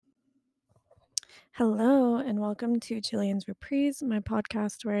Hello, and welcome to Chilean's Reprise, my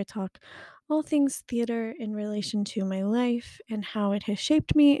podcast where I talk all things theater in relation to my life and how it has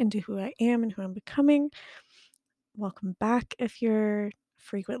shaped me into who I am and who I'm becoming. Welcome back if you're a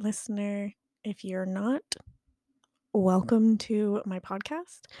frequent listener. If you're not, welcome to my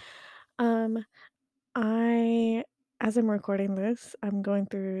podcast. Um, I, as I'm recording this, I'm going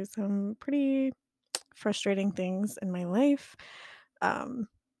through some pretty frustrating things in my life. Um,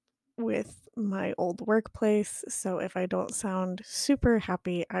 with my old workplace. So if I don't sound super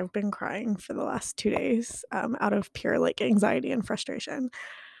happy, I've been crying for the last 2 days out of pure like anxiety and frustration.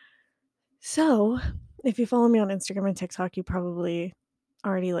 So if you follow me on Instagram and TikTok, you probably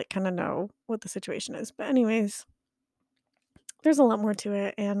already like kind of know what the situation is. But anyways, there's a lot more to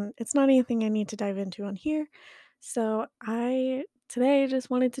it and it's not anything I need to dive into on here. So I today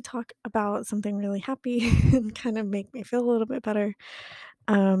just wanted to talk about something really happy and kind of make me feel a little bit better.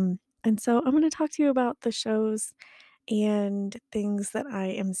 And so I'm going to talk to you about the shows and things that I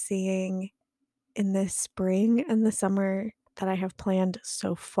am seeing in this spring and the summer that I have planned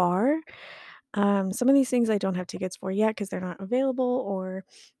so far. Some of these things I don't have tickets for yet because they're not available, or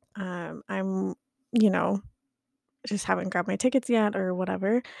I'm, you know, just haven't grabbed my tickets yet, or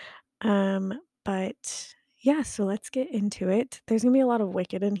whatever. But yeah, so let's get into it. There's gonna be a lot of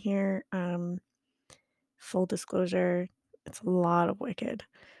Wicked in here. Full disclosure, it's a lot of Wicked.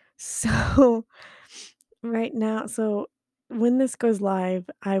 So right now, so when this goes live,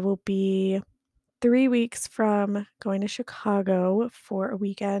 I will be 3 weeks from going to Chicago for a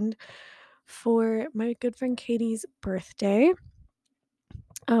weekend for my good friend Katie's birthday.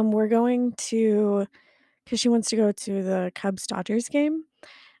 We're going to because she wants to go to the Cubs-Dodgers game,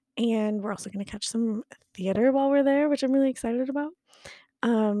 and we're also gonna catch some theater while we're there, which I'm really excited about.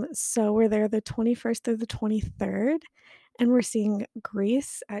 So we're there the 21st through the 23rd, and we're seeing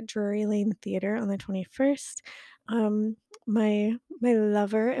Grease at Drury Lane Theater on the 21st. My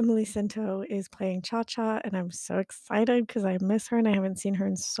lover, Emily Sento, is playing Cha-Cha, and I'm so excited because I miss her and I haven't seen her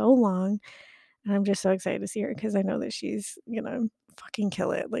in so long, and I'm just so excited to see her because I know that she's gonna fucking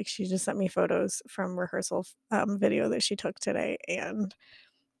kill it. Like, she just sent me photos from rehearsal, video that she took today, and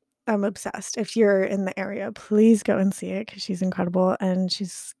I'm obsessed. If you're in the area, please go and see it because she's incredible and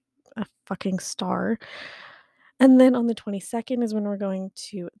she's a fucking star. And then on the 22nd is when we're going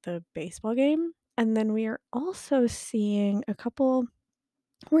to the baseball game, and then we are also seeing a couple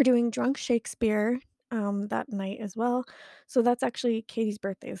we're doing Drunk Shakespeare, that night as well. So that's actually Katie's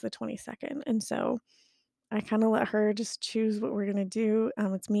birthday is the 22nd, and so I kinda let her just choose what we're gonna do.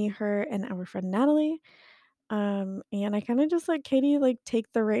 It's me, her, and our friend Natalie. And I kinda just let Katie, like,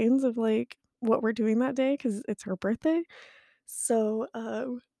 take the reins of, like, what we're doing that day because it's her birthday. So,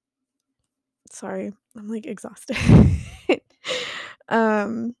 sorry, I'm, like, exhausted.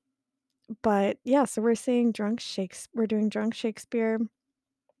 Um, but yeah, so we're doing Drunk Shakespeare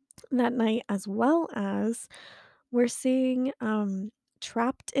that night, as well as we're seeing,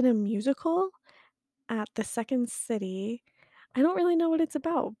 Trapped in a Musical at the Second City. I don't really know what it's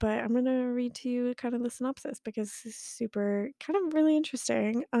about, but I'm gonna read to you kind of the synopsis because it's super kind of really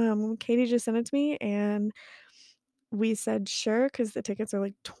interesting. Katie just sent it to me and we said sure because the tickets are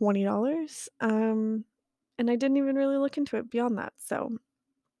like $20. And I didn't even really look into it beyond that. So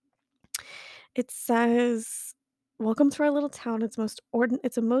it says, "Welcome to our little town. It's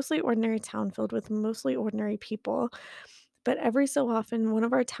a mostly ordinary town filled with mostly ordinary people. But every so often, one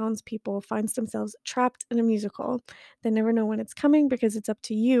of our townspeople finds themselves trapped in a musical. They never know when it's coming because it's up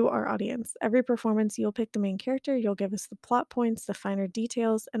to you, our audience. Every performance, you'll pick the main character, you'll give us the plot points, the finer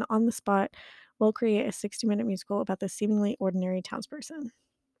details, and on the spot, we'll create a 60-minute musical about this seemingly ordinary townsperson."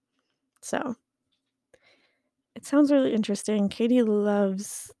 So it sounds really interesting. Katie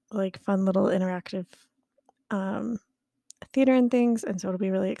loves like fun little interactive um, theater and things, and so it'll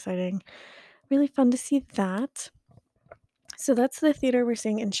be really exciting. Really fun to see that. So that's the theater we're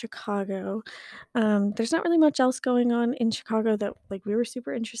seeing in Chicago. There's not really much else going on in Chicago that like we were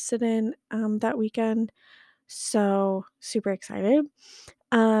super interested in that weekend. So super excited.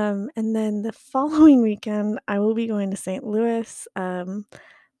 And then the following weekend, I will be going to St. Louis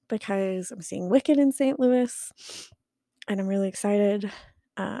because I'm seeing Wicked in St. Louis, and I'm really excited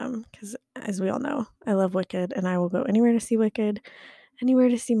because, as we all know, I love Wicked, and I will go anywhere to see Wicked, anywhere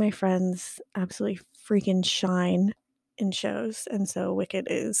to see my friends absolutely freaking shine in shows, and so Wicked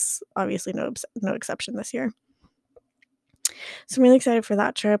is obviously no exception this year. So I'm really excited for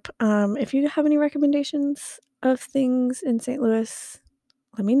that trip. If you have any recommendations of things in St. Louis,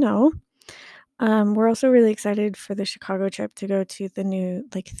 let me know. We're also really excited for the Chicago trip to go to the new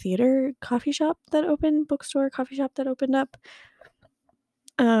like theater coffee shop that opened, bookstore coffee shop that opened up.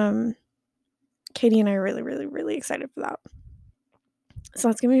 Um, Katie and I are really, really, really excited for that. So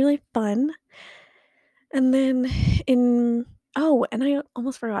that's gonna be really fun. And then in oh, and I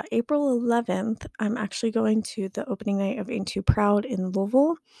almost forgot, April 11th, I'm actually going to the opening night of Ain't Too Proud in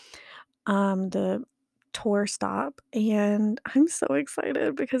Louisville, the tour stop, and I'm so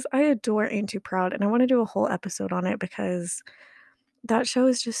excited because I adore Ain't Too Proud, and I wanna do a whole episode on it because that show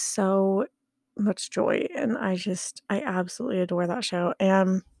is just so much joy, and I absolutely adore that show,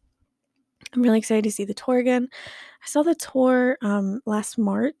 and I'm really excited to see the tour again. I saw the tour, last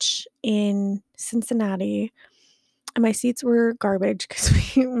March in Cincinnati, and my seats were garbage because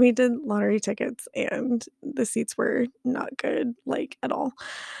we did lottery tickets, and the seats were not good, like, at all.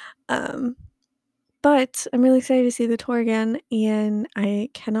 Um, but I'm really excited to see the tour again, and I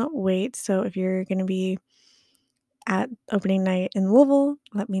cannot wait. So if you're gonna be at opening night in Louisville,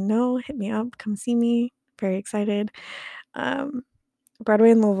 let me know, hit me up, come see me. Very excited. Um,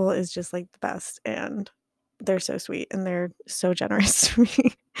 Broadway in Louisville is just, like, the best, and they're so sweet, and they're so generous to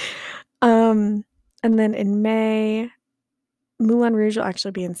me. Um, and then in May, Moulin Rouge will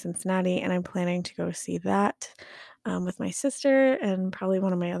actually be in Cincinnati, and I'm planning to go see that, with my sister and probably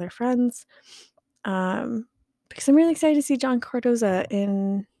one of my other friends, um, because I'm really excited to see John Cardoza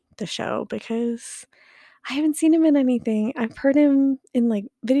in the show because I haven't seen him in anything. I've heard him in, like,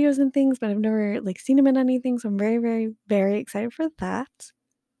 videos and things, but I've never, like, seen him in anything, so I'm very, very, very excited for that.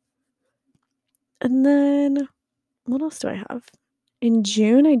 And then what else do I have? In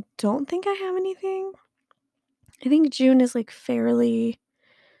June, I don't think I have anything. I think June is, like, fairly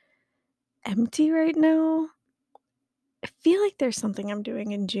empty right now. I feel like there's something I'm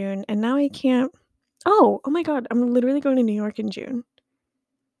doing in June, and now I can't. Oh my god, I'm literally going to New York in June.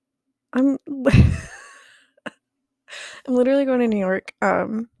 I'm I'm literally going to New York,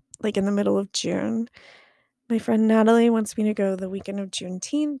 like, in the middle of June. My friend Natalie wants me to go the weekend of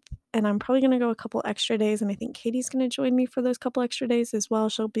Juneteenth, and I'm probably gonna go a couple extra days, and I think Katie's gonna join me for those couple extra days as well.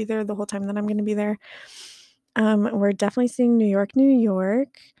 She'll be there the whole time that I'm gonna be there. We're definitely seeing New York, New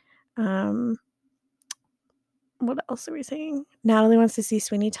York. Um, what else are we seeing? Natalie wants to see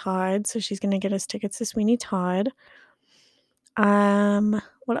Sweeney Todd, so she's gonna get us tickets to Sweeney Todd.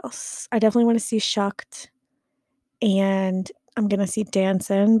 What else? I definitely wanna see Shucked, and I'm gonna see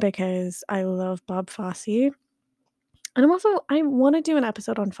Dancin' because I love Bob Fosse. And I wanna do an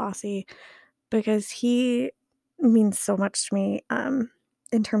episode on Fosse because he means so much to me,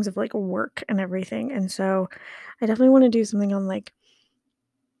 in terms of, like, work and everything, and so I definitely wanna do something on, like,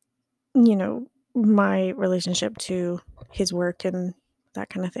 you know, my relationship to his work and that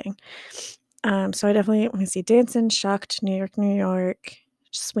kinda thing. So I definitely wanna see Dancin', Shucked, New York, New York,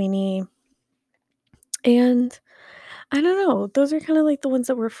 Sweeney, and I don't know, those are kinda, like, the ones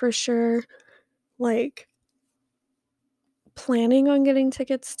that we're for sure, like, planning on getting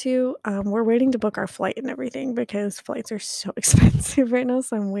tickets to. We're waiting to book our flight and everything because flights are so expensive right now,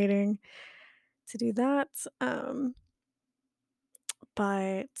 so I'm waiting to do that,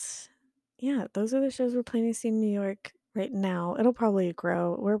 but yeah, those are the shows we're planning to see in New York right now. It'll probably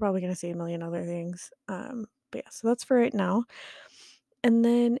grow. We're probably gonna see a million other things, but yeah, so that's for right now, and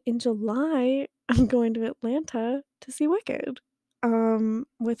then in July, I'm going to Atlanta to see Wicked,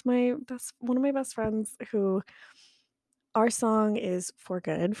 with my best one of my best friends who our song is "For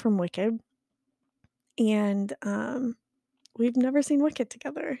Good" from Wicked, and, we've never seen Wicked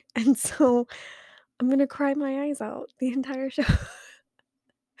together, and so I'm gonna cry my eyes out the entire show.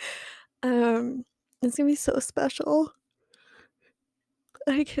 Um, it's gonna be so special.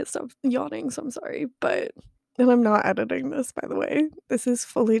 I can't stop yawning, so I'm sorry, but and I'm not editing this, by the way. This is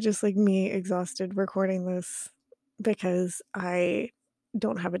fully just, like, me exhausted recording this because I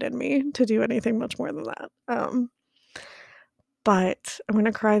don't have it in me to do anything much more than that, but I'm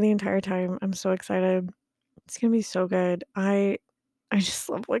gonna cry the entire time. I'm so excited. It's gonna be so good. I just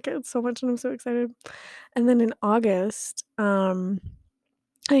love Wicked so much, and I'm so excited. And then in August,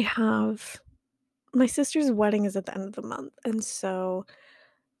 I have my sister's wedding is at the end of the month, and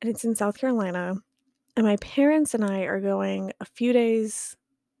it's in South Carolina, and my parents and I are going a few days,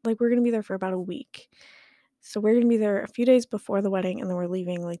 like, we're gonna be there for about a week. So we're gonna be there a few days before the wedding, and then we're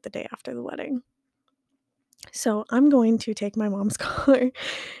leaving, like, the day after the wedding. So I'm going to take my mom's car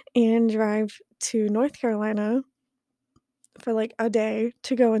and drive to North Carolina for, like, a day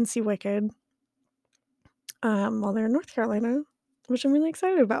to go and see Wicked, while they're in North Carolina, which I'm really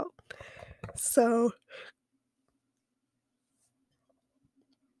excited about. So,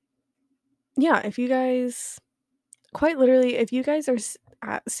 yeah, if you guys quite literally, if you guys are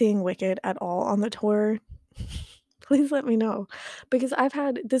seeing Wicked at all on the tour, please let me know because I've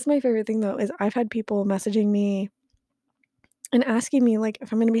had this is my favorite thing though, is I've had people messaging me and asking me, like,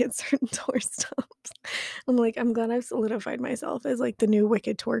 if I'm gonna be at certain tour stops. I'm like, "I'm glad I've solidified myself as, like, the new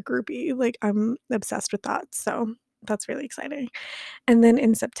Wicked tour groupie." Like, I'm obsessed with that, so that's really exciting. And then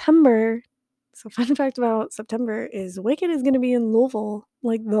in September, so fun fact about September is Wicked is gonna be in Louisville,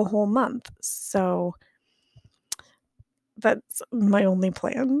 like, the whole month, so that's my only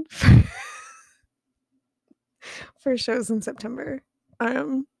plan for shows in September. I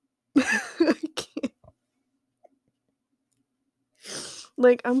can't,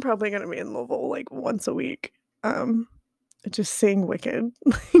 like, I'm probably gonna be in Louisville, like, once a week, um, just seeing Wicked,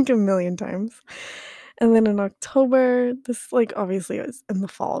 like, a million times. And then in October, this, like, obviously is in the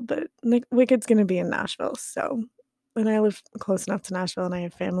fall, but Wicked's gonna be in Nashville, so and I live close enough to Nashville, and I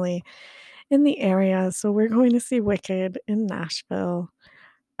have family in the area, so we're going to see Wicked in Nashville.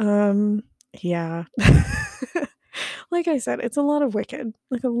 Um, yeah. Like I said, it's a lot of Wicked,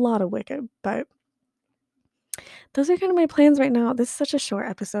 like, a lot of Wicked, but those are kinda my plans right now. This is such a short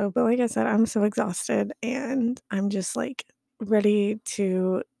episode, but like I said, I'm so exhausted, and I'm just, like, ready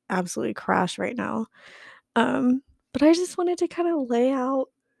to absolutely crash right now. Um, but I just wanted to kinda lay out,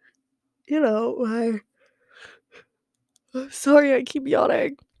 my I'm sorry, I keep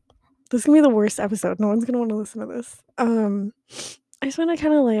yawning. This is gonna be the worst episode, no one's gonna wanna listen to this. I just wanna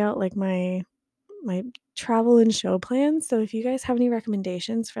kinda lay out, like, my travel and show plans, so if you guys have any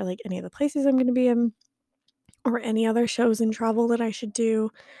recommendations for, like, any of the places I'm gonna be in, or any other shows and travel that I should do,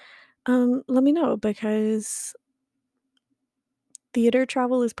 let me know because theater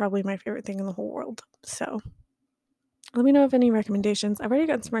travel is probably my favorite thing in the whole world, so let me know if any recommendations. I've already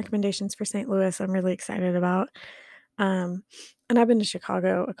got some recommendations for St. Louis I'm really excited about. Um, and I've been to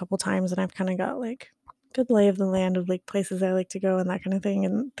Chicago a couple times, and I've kinda got, like, good lay of the land of, like, places I like to go and that kinda thing,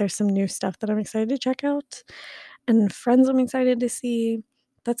 and there's some new stuff that I'm excited to check out, and friends I'm excited to see.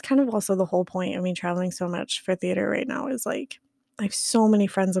 That's kind of also the whole point of me traveling so much for theater right now is, like, I have so many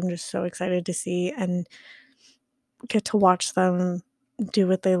friends I'm just so excited to see and get to watch them do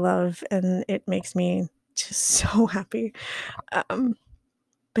what they love, and it makes me just so happy. Um,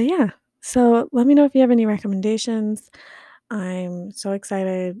 but yeah, so let me know if you have any recommendations. I'm so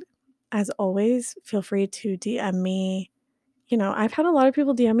excited. As always, feel free to DM me. I've had a lot of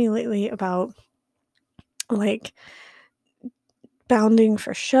people DM me lately about, like, bounding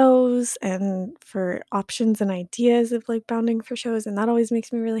for shows and for options and ideas of, like, bounding for shows, and that always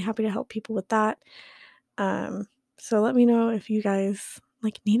makes me really happy to help people with that. Um, so let me know if you guys,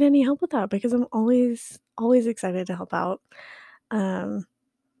 like, need any help with that because I'm always, always excited to help out. Um,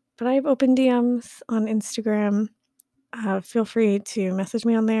 but I have open DMs on Instagram. Feel free to message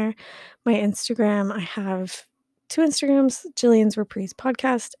me on there. My Instagram, I have 2 Instagrams, Jillian's Reprise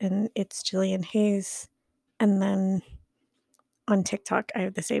Podcast, and it's Jillian Hayes. And then on TikTok, I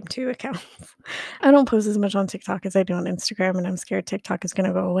have the same 2 accounts. I don't post as much on TikTok as I do on Instagram, and I'm scared TikTok is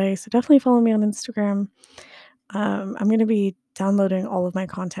gonna go away, so definitely follow me on Instagram. I'm gonna be downloading all of my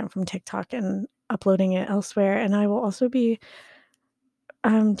content from TikTok and uploading it elsewhere, and I will also be,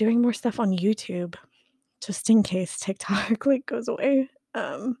 doing more stuff on YouTube just in case TikTok, like, goes away.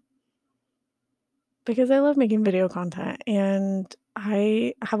 Um Because I love making video content, and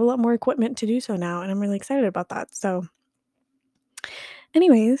I have a lot more equipment to do so now, and I'm really excited about that. So,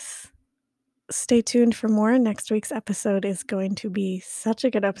 anyways, stay tuned for more. Next week's episode is going to be such a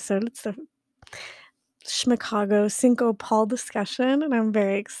good episode. It's the Schmicago Cinco Paul discussion, and I'm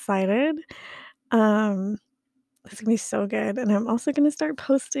very excited. Um, it's gonna be so good, and I'm also gonna start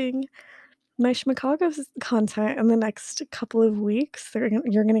posting my Schmicago content in the next couple of weeks.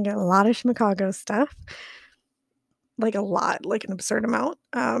 You're gonna get a lot of Schmicago stuff, like a lot, like an absurd amount.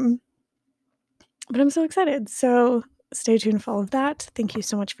 But I'm so excited. So stay tuned for all of that. Thank you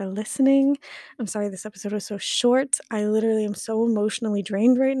so much for listening. I'm sorry this episode was so short. I literally am so emotionally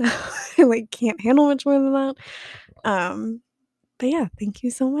drained right now. I like can't handle much more than that. Um, but yeah, thank you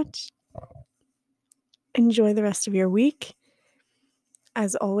so much. Enjoy the rest of your week.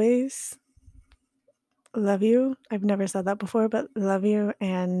 As always, love you. I've never said that before, but love you.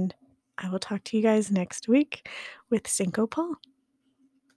 And I will talk to you guys next week with Cinco Paul.